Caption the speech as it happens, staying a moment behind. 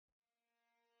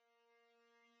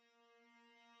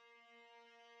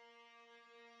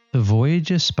The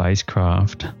Voyager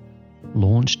spacecraft,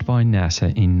 launched by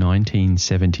NASA in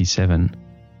 1977,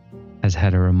 has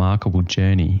had a remarkable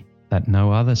journey that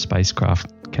no other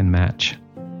spacecraft can match.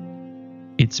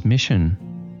 Its mission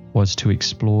was to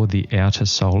explore the outer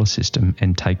solar system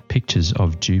and take pictures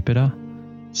of Jupiter,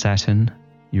 Saturn,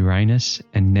 Uranus,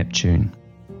 and Neptune.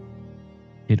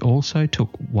 It also took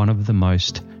one of the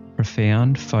most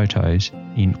profound photos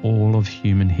in all of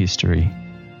human history,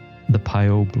 the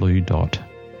pale blue dot.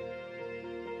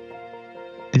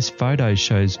 This photo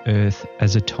shows Earth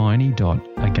as a tiny dot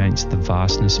against the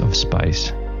vastness of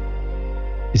space.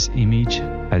 This image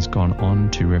has gone on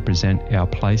to represent our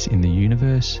place in the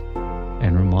universe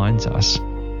and reminds us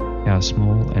how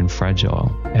small and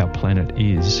fragile our planet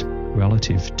is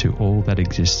relative to all that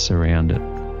exists around it.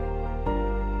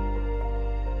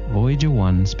 Voyager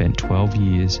 1 spent 12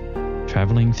 years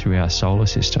travelling through our solar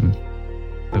system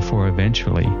before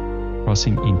eventually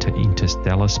crossing into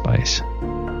interstellar space,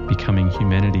 becoming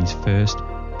humanity's first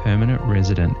permanent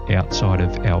resident outside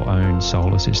of our own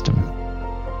solar system.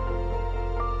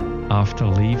 After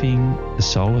leaving the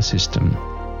solar system,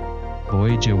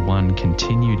 Voyager 1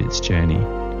 continued its journey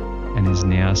and is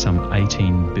now some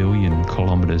 18 billion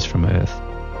kilometres from Earth,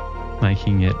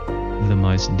 making it the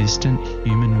most distant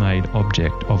human-made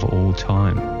object of all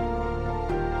time.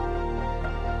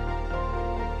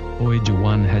 Voyager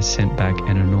 1 has sent back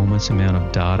an enormous amount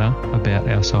of data about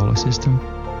our solar system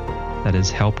that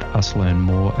has helped us learn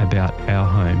more about our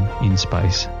home in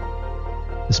space.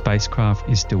 The spacecraft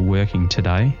is still working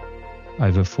today,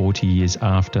 over 40 years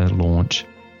after launch,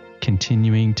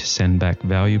 continuing to send back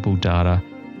valuable data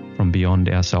from beyond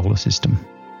our solar system.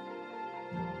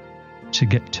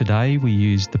 Today we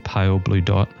use the pale blue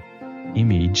dot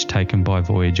image taken by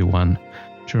Voyager 1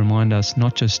 to remind us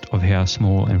not just of how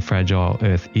small and fragile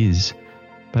Earth is,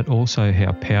 but also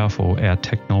how powerful our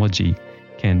technology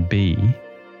can be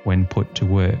when put to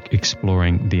work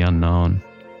exploring the unknown.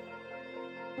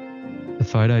 The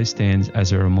photo stands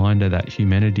as a reminder that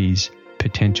humanity's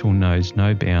potential knows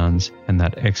no bounds and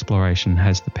that exploration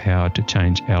has the power to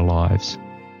change our lives.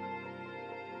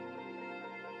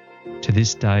 To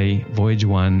this day, Voyager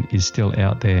 1 is still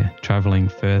out there, travelling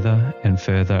further and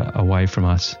further away from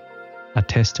us, a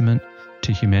testament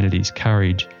to humanity's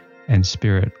courage and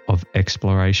spirit of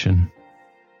exploration.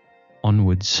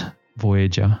 Onwards,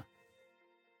 Voyager.